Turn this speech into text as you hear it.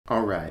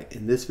Alright,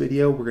 in this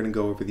video we're going to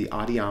go over the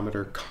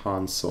Audiometer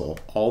console,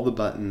 all the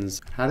buttons,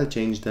 how to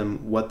change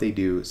them, what they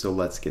do, so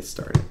let's get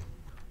started.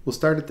 We'll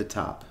start at the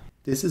top.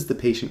 This is the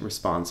patient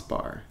response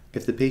bar.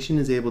 If the patient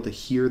is able to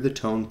hear the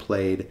tone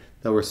played,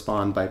 they'll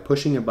respond by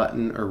pushing a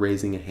button or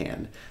raising a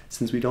hand.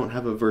 Since we don't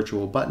have a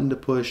virtual button to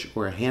push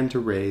or a hand to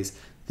raise,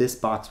 this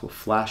box will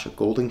flash a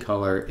golden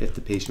color if the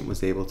patient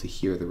was able to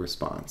hear the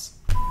response.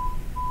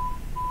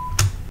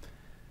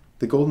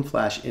 The golden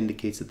flash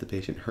indicates that the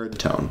patient heard the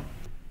tone.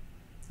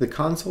 The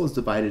console is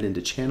divided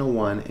into channel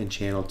 1 and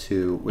channel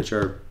 2, which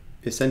are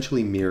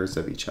essentially mirrors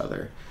of each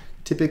other.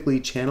 Typically,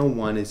 channel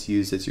 1 is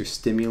used as your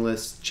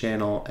stimulus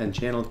channel and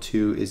channel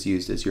 2 is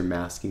used as your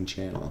masking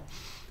channel.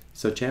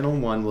 So channel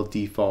 1 will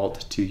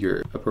default to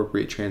your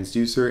appropriate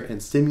transducer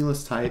and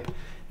stimulus type,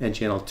 and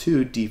channel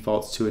 2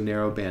 defaults to a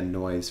narrowband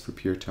noise for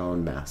pure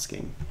tone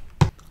masking.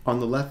 On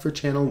the left for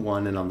channel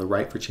 1 and on the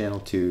right for channel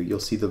 2, you'll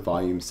see the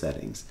volume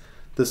settings.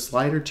 The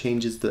slider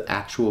changes the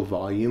actual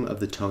volume of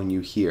the tone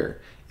you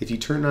hear. If you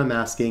turn on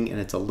masking and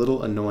it's a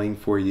little annoying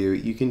for you,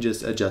 you can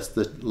just adjust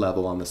the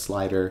level on the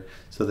slider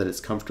so that it's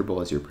comfortable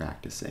as you're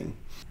practicing.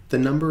 The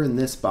number in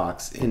this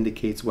box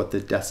indicates what the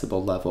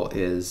decibel level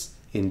is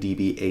in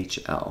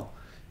dBHL.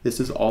 This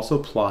is also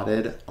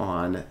plotted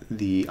on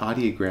the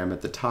audiogram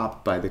at the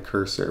top by the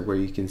cursor, where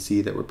you can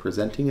see that we're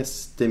presenting a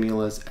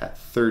stimulus at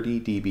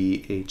 30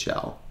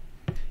 dBHL.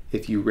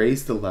 If you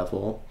raise the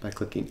level by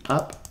clicking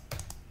up,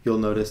 you'll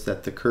notice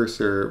that the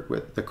cursor,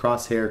 with the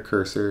crosshair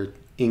cursor,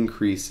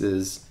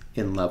 increases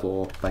in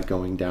level by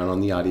going down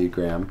on the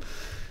audiogram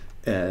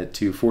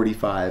to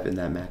 45, and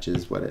that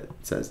matches what it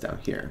says down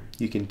here.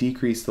 You can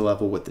decrease the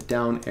level with the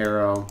down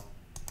arrow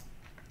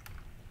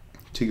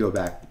to go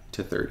back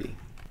to 30.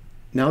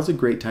 Now's a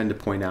great time to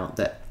point out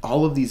that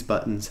all of these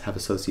buttons have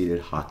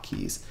associated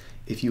hotkeys.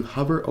 If you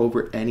hover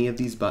over any of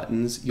these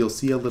buttons, you'll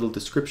see a little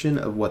description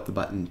of what the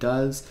button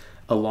does,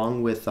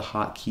 along with the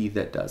hotkey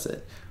that does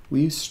it.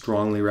 We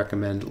strongly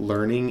recommend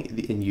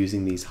learning and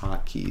using these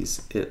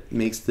hotkeys. It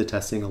makes the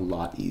testing a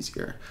lot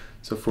easier.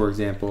 So for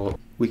example,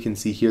 we can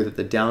see here that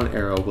the down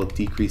arrow will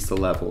decrease the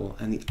level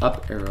and the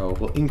up arrow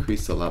will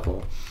increase the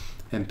level.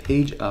 And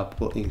page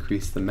up will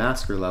increase the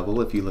masker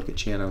level if you look at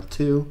channel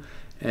 2,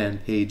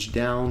 and page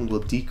down will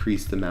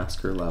decrease the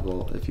masker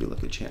level if you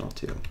look at channel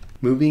 2.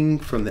 Moving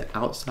from the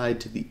outside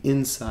to the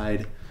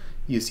inside,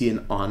 you see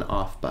an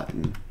on-off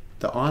button.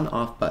 The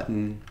on-off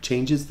button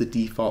changes the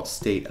default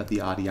state of the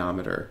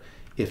audiometer.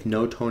 If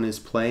no tone is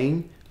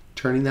playing,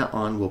 turning that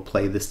on will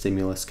play the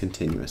stimulus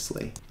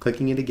continuously.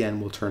 Clicking it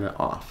again will turn it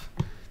off.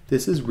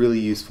 This is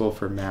really useful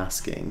for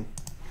masking,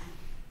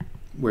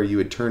 where you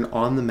would turn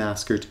on the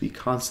masker to be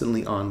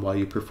constantly on while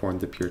you perform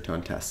the pure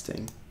tone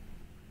testing.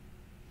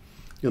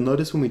 You'll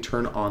notice when we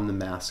turn on the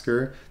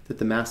masker that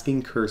the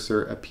masking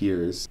cursor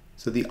appears.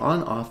 So the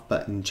on-off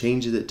button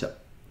changes it to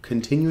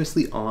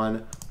continuously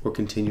on or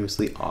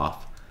continuously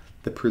off.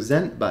 The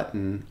present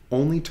button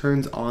only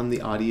turns on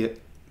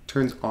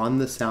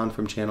the sound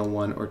from channel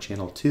 1 or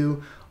channel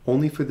 2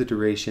 only for the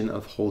duration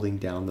of holding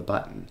down the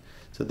button.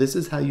 So this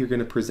is how you're going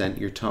to present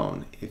your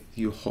tone. If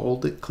you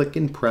hold it, click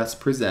and press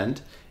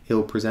present, it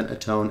will present a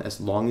tone as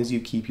long as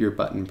you keep your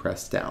button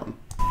pressed down.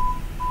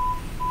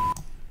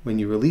 When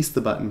you release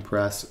the button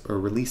press or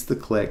release the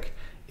click,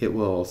 it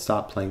will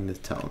stop playing the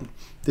tone.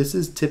 This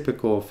is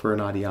typical for an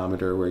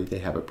audiometer where they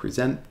have a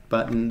present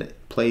button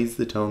that plays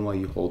the tone while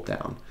you hold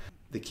down.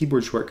 The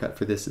keyboard shortcut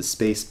for this is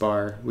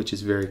spacebar, which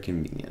is very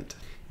convenient.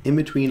 In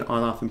between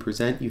on, off, and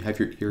present, you have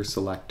your ear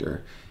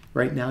selector.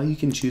 Right now you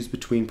can choose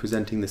between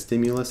presenting the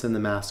stimulus and the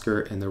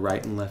masker in the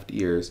right and left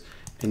ears,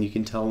 and you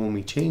can tell when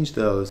we change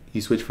those,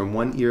 you switch from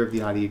one ear of the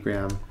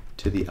audiogram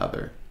to the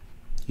other.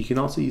 You can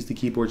also use the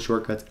keyboard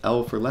shortcuts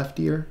L for left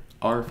ear,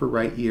 R for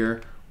right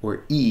ear,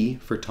 or E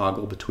for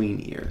toggle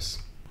between ears.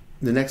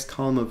 The next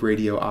column of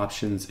radio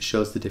options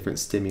shows the different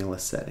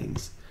stimulus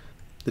settings.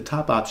 The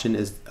top option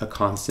is a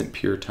constant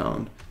pure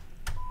tone.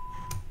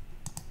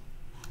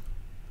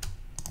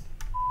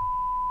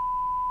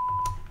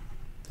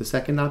 The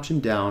second option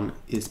down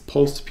is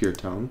pulsed pure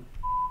tone.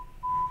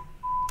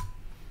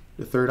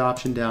 The third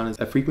option down is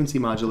a frequency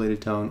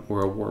modulated tone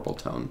or a warble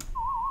tone.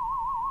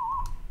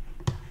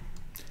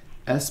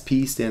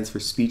 SP stands for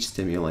speech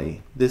stimuli.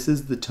 This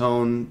is the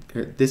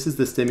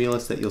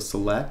stimulus that you'll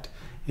select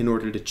in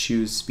order to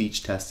choose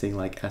speech testing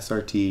like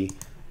SRT,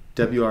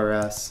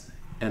 WRS,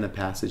 and a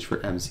passage for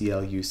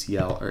MCL,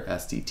 UCL, or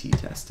SDT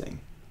testing.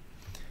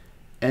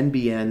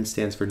 NBN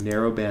stands for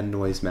narrowband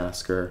noise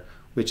masker,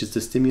 which is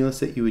the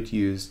stimulus that you would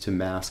use to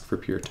mask for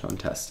pure tone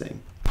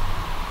testing.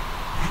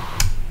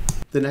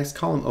 The next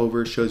column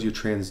over shows your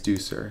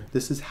transducer.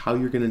 This is how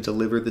you're going to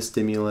deliver the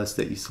stimulus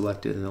that you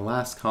selected in the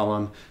last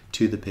column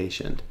to the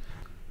patient.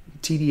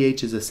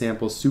 TDH is a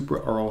sample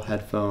supraaural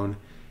headphone,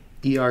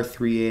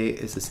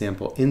 ER3A is a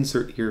sample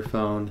insert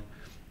earphone,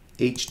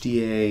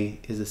 HDA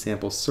is a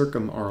sample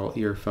circumaural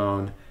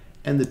earphone,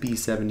 and the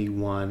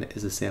B71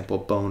 is a sample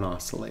bone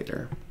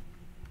oscillator.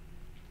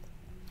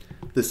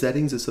 The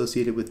settings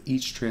associated with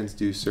each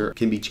transducer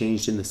can be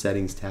changed in the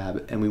Settings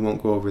tab, and we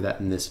won't go over that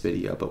in this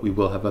video, but we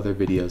will have other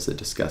videos that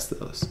discuss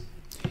those.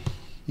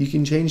 You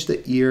can change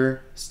the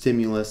ear,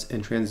 stimulus,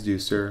 and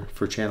transducer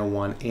for channel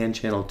 1 and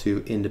channel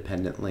 2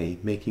 independently,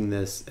 making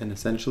this an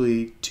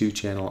essentially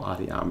 2-channel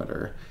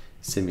audiometer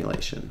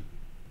simulation.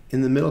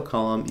 In the middle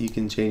column, you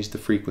can change the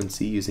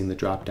frequency using the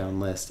drop-down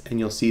list, and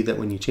you'll see that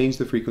when you change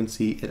the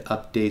frequency, it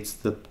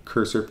updates the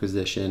cursor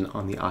position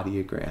on the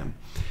audiogram.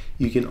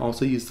 You can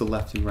also use the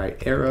left and right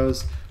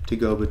arrows to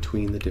go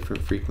between the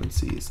different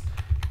frequencies.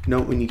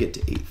 Note when you get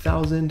to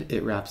 8,000,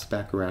 it wraps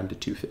back around to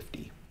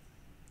 250.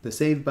 The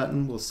Save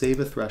button will save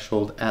a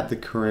threshold at the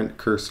current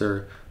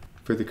cursor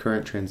for the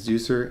current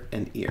transducer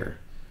and ear.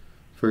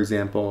 For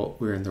example,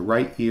 we're in the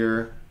right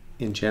ear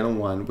in channel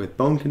 1 with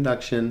bone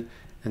conduction,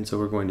 and so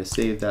we're going to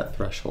save that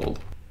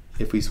threshold.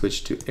 If we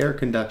switch to air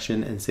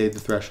conduction and save the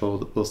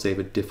threshold, we'll save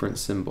a different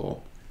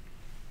symbol.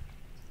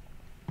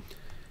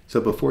 So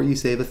before you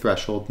save a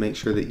threshold, make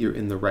sure that you're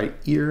in the right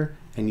ear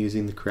and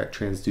using the correct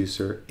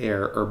transducer,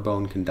 air, or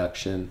bone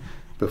conduction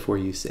before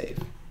you save.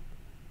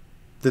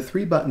 The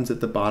 3 buttons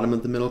at the bottom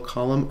of the middle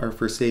column are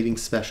for saving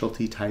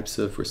specialty types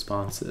of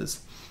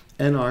responses.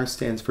 NR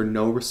stands for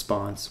no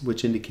response,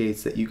 which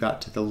indicates that you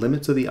got to the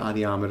limits of the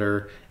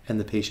audiometer and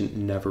the patient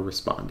never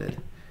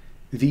responded.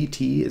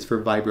 VT is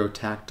for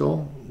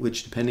vibrotactile,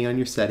 which depending on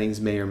your settings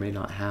may or may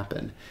not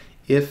happen.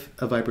 If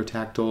a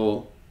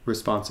vibrotactile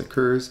response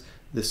occurs,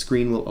 the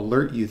screen will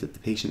alert you that the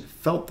patient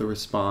felt the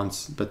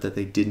response, but that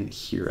they didn't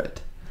hear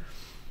it.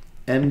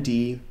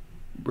 MD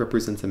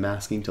represents a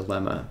masking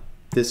dilemma.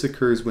 This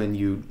occurs when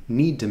you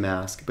need to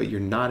mask, but you're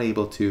not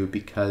able to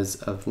because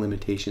of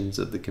limitations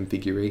of the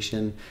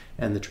configuration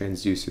and the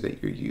transducer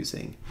that you're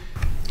using.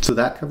 So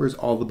that covers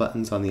all the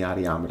buttons on the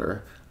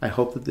audiometer. I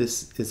hope that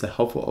this is a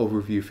helpful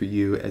overview for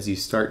you as you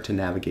start to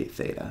navigate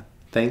Theta.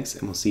 Thanks,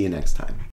 and we'll see you next time.